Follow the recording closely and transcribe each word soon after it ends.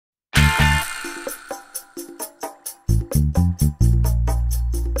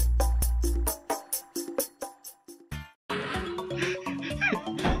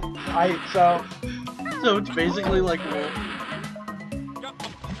So it's basically like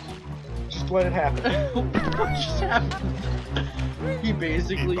just let it happen. What just happened? He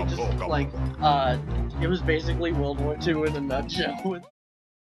basically just like it was basically World War II in a nutshell. With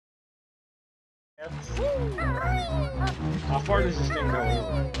How far does this thing go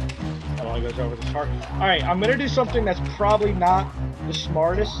over? It only goes over this far. Alright, I'm gonna do something that's probably not the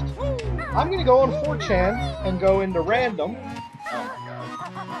smartest. I'm gonna go on 4chan and go into random. Oh my god.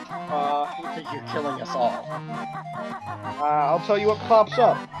 I think you're killing us all. I'll tell you what pops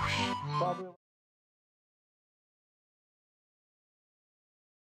up. Probably.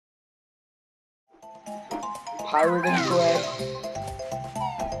 Pirating thread.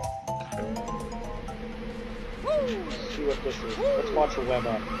 Let's see what this is. Let's watch a web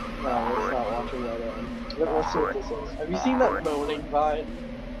app. No, let's not watch a web app. Let's see what this is. Have you seen that moaning vine?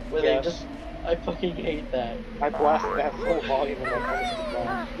 Where yes. they just... I fucking hate that. I blasted that full volume in my punishment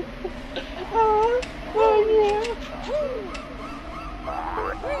line. Oh yeah!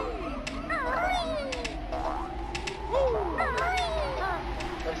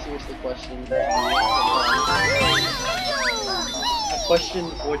 I seriously question that. I question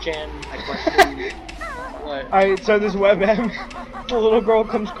 4chan. I question what? Alright, so this webm, the little girl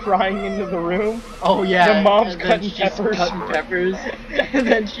comes crying into the room. Oh yeah. The mom's and cutting peppers. And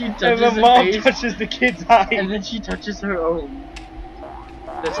then she touches and the her mom face, touches the kid's eye. and then she touches her own.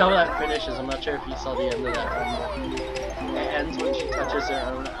 That's how that finishes. I'm not sure if you saw the end of that one, but it ends when she touches her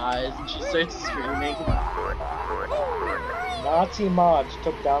own eyes and she starts screaming. Nazi mods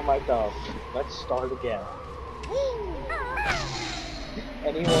took down my dove. Let's start again.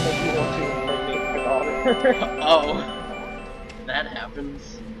 Anyone that you want to impregnate my daughter? Oh. That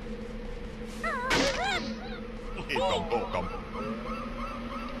happens.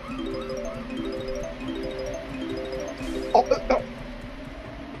 Oh,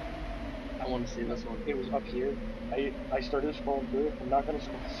 I want to see this one. it was up here. I started scrolling through. I'm not gonna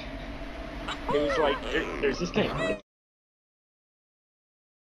scroll. It was like, there's this thing.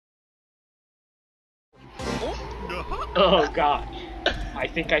 Oh god. I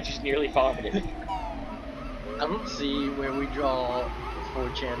think I just nearly vomited. I don't see where we draw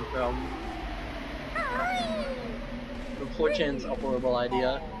 4chan from. But 4chan's a horrible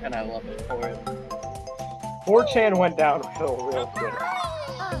idea, and I love it for it. 4chan went downhill real quick.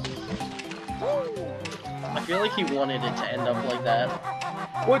 I feel like he wanted it to end up like that.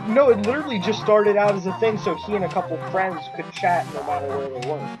 Well, no, it literally just started out as a thing so he and a couple friends could chat no matter where they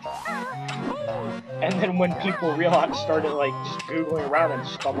were. And then when people realized, started like just googling around and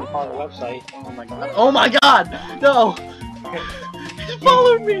stumbled upon the website. Oh my god. Oh my god! No! He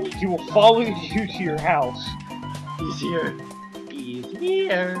followed me! He will follow you to your house. He's here. He's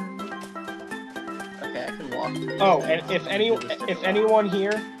here. Okay, I can walk. Oh, and if anyone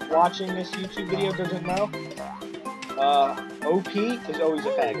here watching this YouTube video doesn't know, OP is always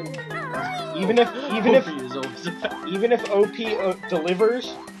a faggot. Even if OP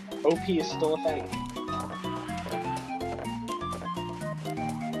delivers, OP is still a faggot.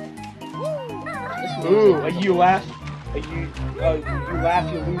 Ooh, you laugh,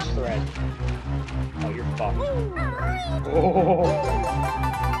 you lose thread. Oh, you're fucked. Oh.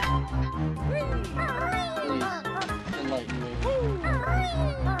 Please, enlighten me.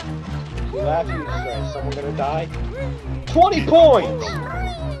 You laugh, you lose thread. Someone gonna die? 20 points!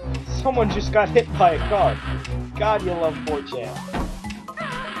 Someone just got hit by a car. God, you love 4chan.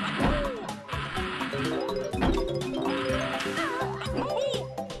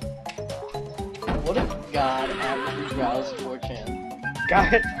 What if God actually browsed 4chan?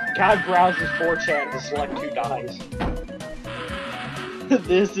 God browses 4chan to select who dies.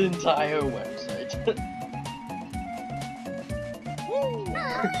 This entire website.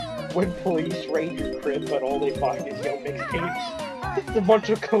 When police raid your crib, but all they find is your mixtapes. It's a bunch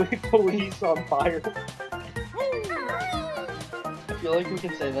of police on fire. I feel like we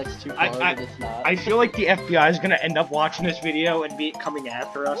can say that's too far, but it's not. I feel like the FBI is gonna end up watching this video and be coming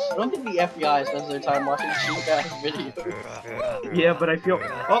after us. I don't think the FBI spends their time watching cheap-ass videos. Yeah, but I feel...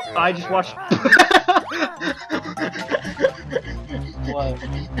 Oh, I just watched... What?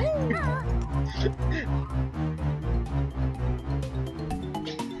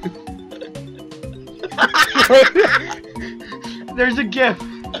 There's a gif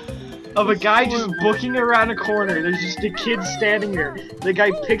of a guy just booking around a corner. There's just a kid standing there. The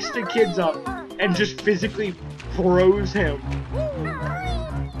guy picks the kids up and just physically throws him.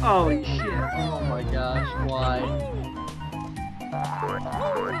 Holy shit. Oh my gosh, why?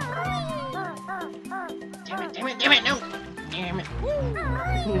 Damn it, no!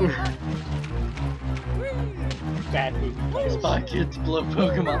 Bad movie. Spy Kids blow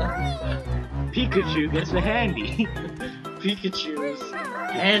Pokemon. Pikachu gets a handy. Pikachu's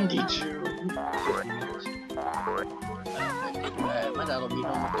Handy Chew. Alright, my dad will be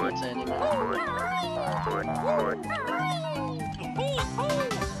home with pizza any minute.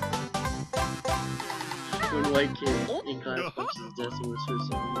 When white kid in class punches his desk and whispers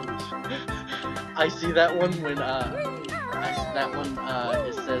some English. I see that one when it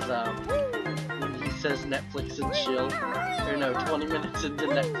says when he says Netflix and chill. Or no, 20 minutes into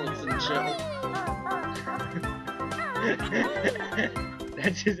Netflix and chill.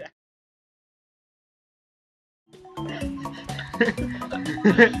 That's his.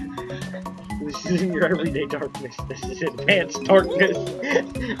 This isn't your everyday darkness. This is advanced darkness.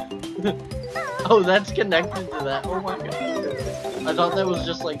 Oh, that's connected to that. Oh my god. I thought that was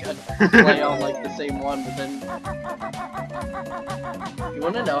just like a play on like the same one, but then you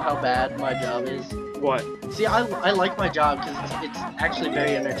want to know how bad my job is? What? See, I like my job because it's actually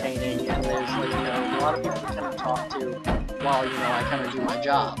very entertaining, and there's like, you know, a lot of people to kind of talk to while, you know, I kind of do my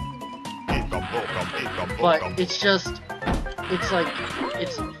job. But it's just, it's like,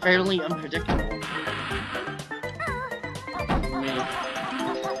 it's fairly unpredictable.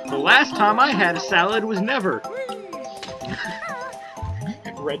 The last time I had a salad was never.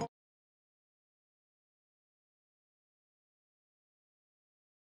 Red.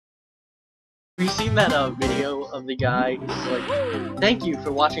 Have you seen that video of the guy who's like, "Thank you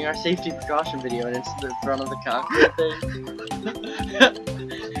for watching our safety precaution video," and it's the front of the cockpit thing?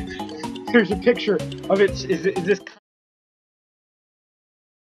 Here's a picture of it. Is this?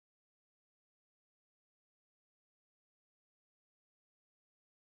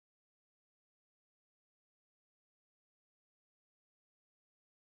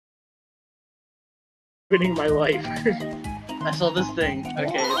 Winning my life. I saw this thing.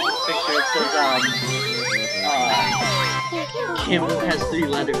 Okay, it's this picture. It says, Kim has 3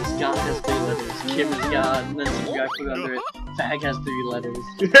 letters, God has 3 letters, Kim is God, and then some guy put under it, Fag has 3 letters,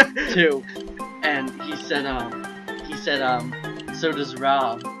 too. And he said, so does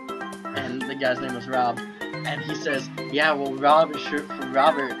Rob. And the guy's name was Rob. And he says, yeah, well, Rob is short for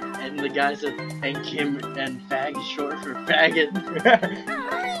Robert. And the guy said, and Kim and Fag is short for faggot.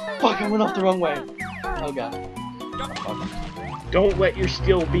 Fuck, I went off the wrong way. Oh god. Oh, Don't let your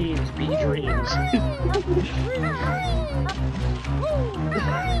steel beams be dreams.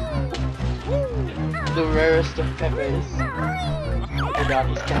 The rarest of peppers. Oh god,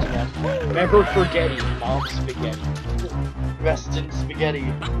 he's catching up. Never forgetty, mom spaghetti. Rest in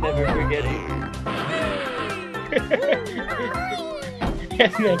spaghetti, never forgetting.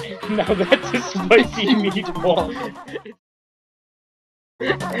 And then, now that's a spicy meatball.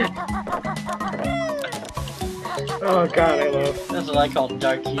 Oh god, I love. That's what I call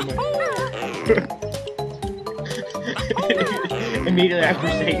dark humor. Immediately after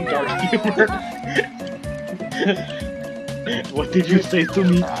saying dark humor. What did you say to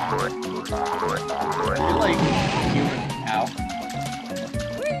me? You're like human cow.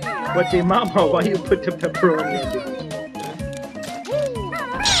 What the mama? Why you put the pepperoni on the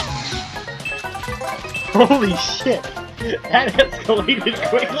Holy shit! That escalated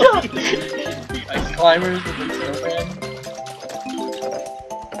quickly! Ice climbers with the snowman.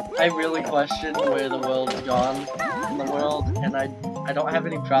 I really question where the world's gone in the world, and I don't have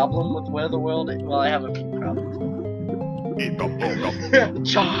any problem with where the world is. Well, I have a few problems.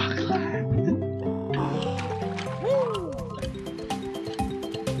 Chocolate!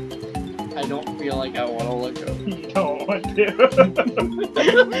 I don't feel like I want to look up. You don't want to. What did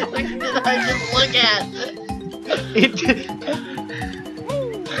I just look at? It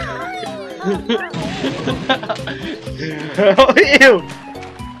oh, ew!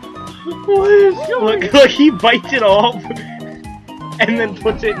 What is going on? Look, he bites it off and then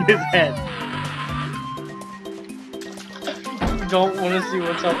puts it in his head. Don't want to see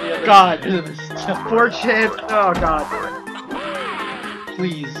what's on the other God. side of this stuff. Poor Chip. Oh god.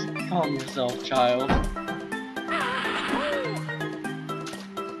 Please, calm yourself, child.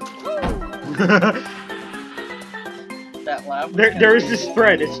 That laugh. There is this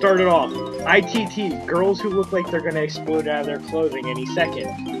thread. It started off. ITT, girls who look like they're gonna explode out of their clothing any second.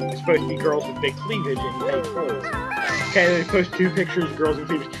 It's supposed to be girls with big cleavage and tight clothes. Okay, they post 2 pictures of girls with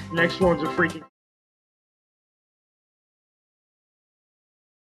cleavage. The next one's a freaking...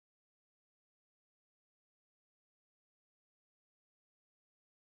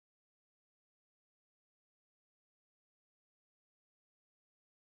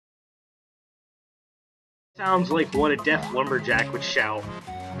 Sounds like what a deaf lumberjack would shout.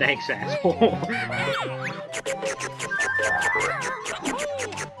 Thanks, asshole.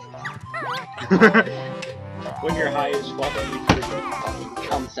 When you're high as fuck, you put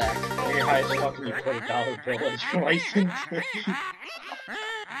Cum sack. when you're high as fuck and you put $1 bill as your license.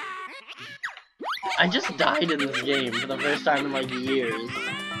 I just died in this game for the first time in like years.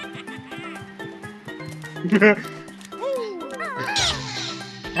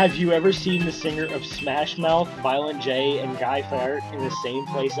 Have you ever seen the singer of Smash Mouth, Violent J, and Guy Ferret in the same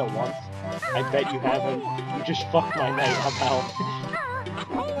place at once? I bet you haven't. You just fucked my night. I'm out.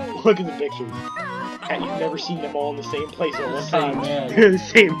 Look at the pictures. You've never seen them all in the same place at one time. The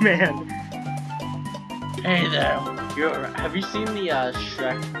same man. Hey there. Have you seen the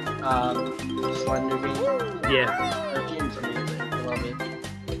Shrek Slender game? Yeah. That game's amazing. I love it.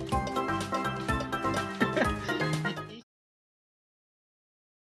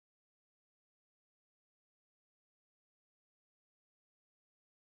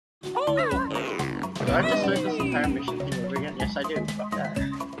 Do I have to start this entire mission thing over again? Yes, I do. Fuck that.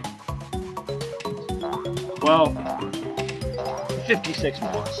 Well, 56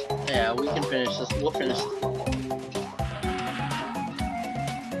 minutes. Yeah, we can finish this. We'll finish this.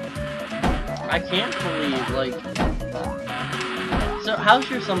 I can't believe, like... So, how's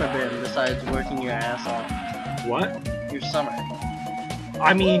your summer been, besides working your ass off? What? Your summer.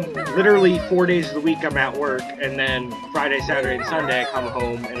 I mean, literally 4 days of the week I'm at work, and then Friday, Saturday, and Sunday I come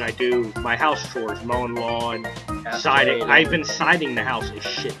home and I do my house chores, mowing lawn, siding. I've been siding the house a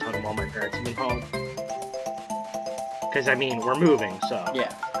shit ton while my parents have been home. Because, I mean, we're moving, so...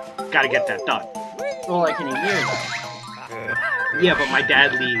 Yeah. Gotta get that done. Well, like in a year now. Yeah, but my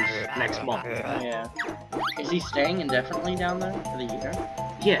dad leaves next month. Yeah. Is he staying indefinitely down there for the year?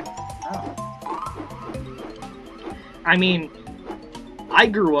 Yeah. Oh. I mean, I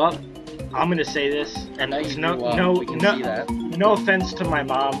grew up, I'm gonna say this, and I know you no see that. no offense to my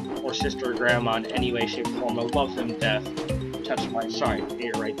mom or sister or grandma in any way, shape, or form. I love them to death. Touch my... Sorry,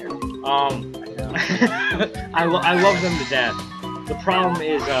 you're right there. I know. I love them to death. The problem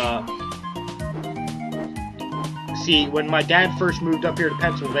is, see, when my dad first moved up here to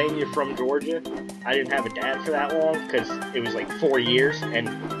Pennsylvania from Georgia, I didn't have a dad for that long, because it was like 4 years, and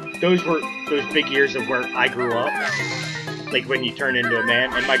those were those big years of where I grew up, like when you turn into a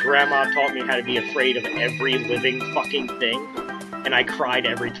man, and my grandma taught me how to be afraid of every living fucking thing, and I cried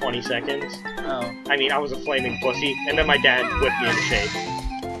every 20 seconds. Oh. I mean, I was a flaming pussy, and then my dad whipped me into shape.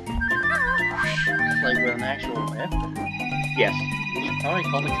 Like with an actual whip? Yes. You should probably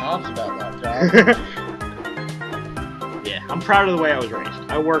call the cops about that, John. Yeah, I'm proud of the way I was raised.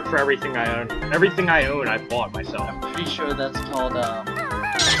 I work for everything I own. Everything I own, I bought myself. I'm pretty sure that's called, oh,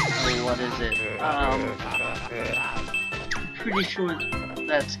 what is it? Pretty sure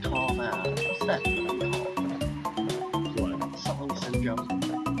that's called, what's that thing called? What? Something syndrome.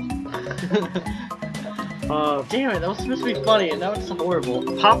 Damn it, that was supposed to be funny, and now it's horrible.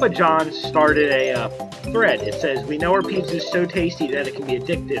 Papa John's started a thread. It says, "We know our pizza is so tasty that it can be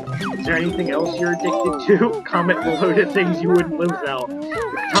addictive. Is there anything else you're addicted to? Comment below to things you wouldn't live without."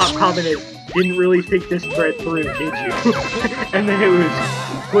 The top comment is, "Didn't really think this thread through, did you?" And then it was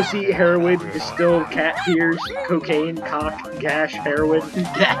pussy, heroin, distilled cat tears, cocaine, cock, gash, heroin.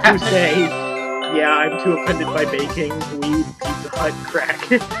 Who say, "Yeah, I'm too offended by baking, weed, Pizza Hut, crack."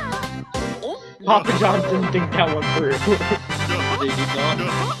 Papa John didn't think that one through. Did you not?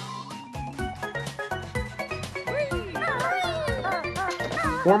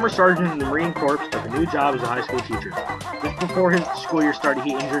 Former sergeant in the Marine Corps took a new job as a high school teacher. Just before his school year started,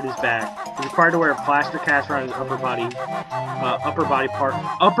 he injured his back. He was required to wear a plaster cast around his upper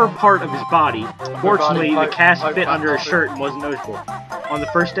part of his body. Fortunately, the cast fit under his shirt and wasn't noticeable. On the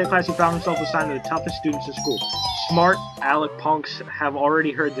first day of class, he found himself assigned to the toughest students in school. Smart Alec punks have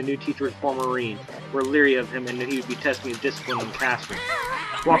already heard the new teacher was former Marine, were leery of him and that he would be testing his discipline in the classroom.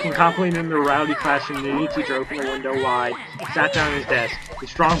 Walking confidently into the rowdy classroom, the new teacher opened the window wide, sat down at his desk. The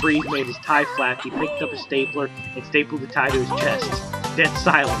strong breeze made his tie flap. He picked up a stapler and stapled the tie to his chest. Dead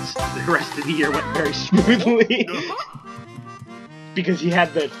silence. The rest of the year went very smoothly. Because he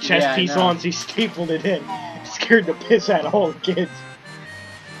had the chest piece on, so he stapled it in. Scared the piss out of all the kids.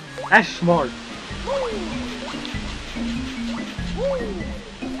 That's smart.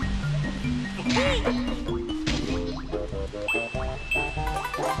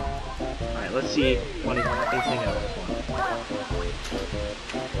 Alright, let's see anything else.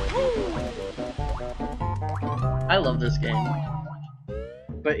 I love this game.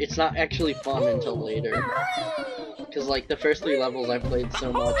 But it's not actually fun until later. Because, like, the first 3 levels I played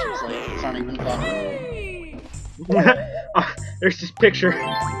so much, it's like, it's not even fun. There's this picture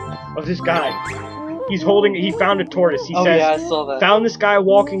of this guy. He found a tortoise. He Oh says, yeah, I saw that. found this guy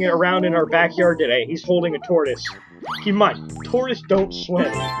walking around in our backyard today. He's holding a tortoise. Keep in mind, tortoise don't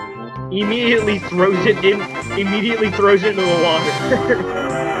swim. He immediately throws it into the water.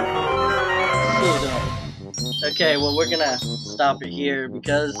 So dumb. Okay, well we're gonna stop it here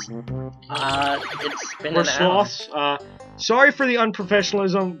because it's been We're an hour. sloths. Sorry for the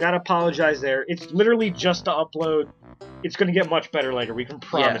unprofessionalism. Gotta apologize there. It's literally just to upload. It's gonna get much better later. We can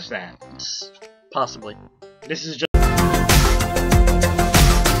promise that. Possibly. This is just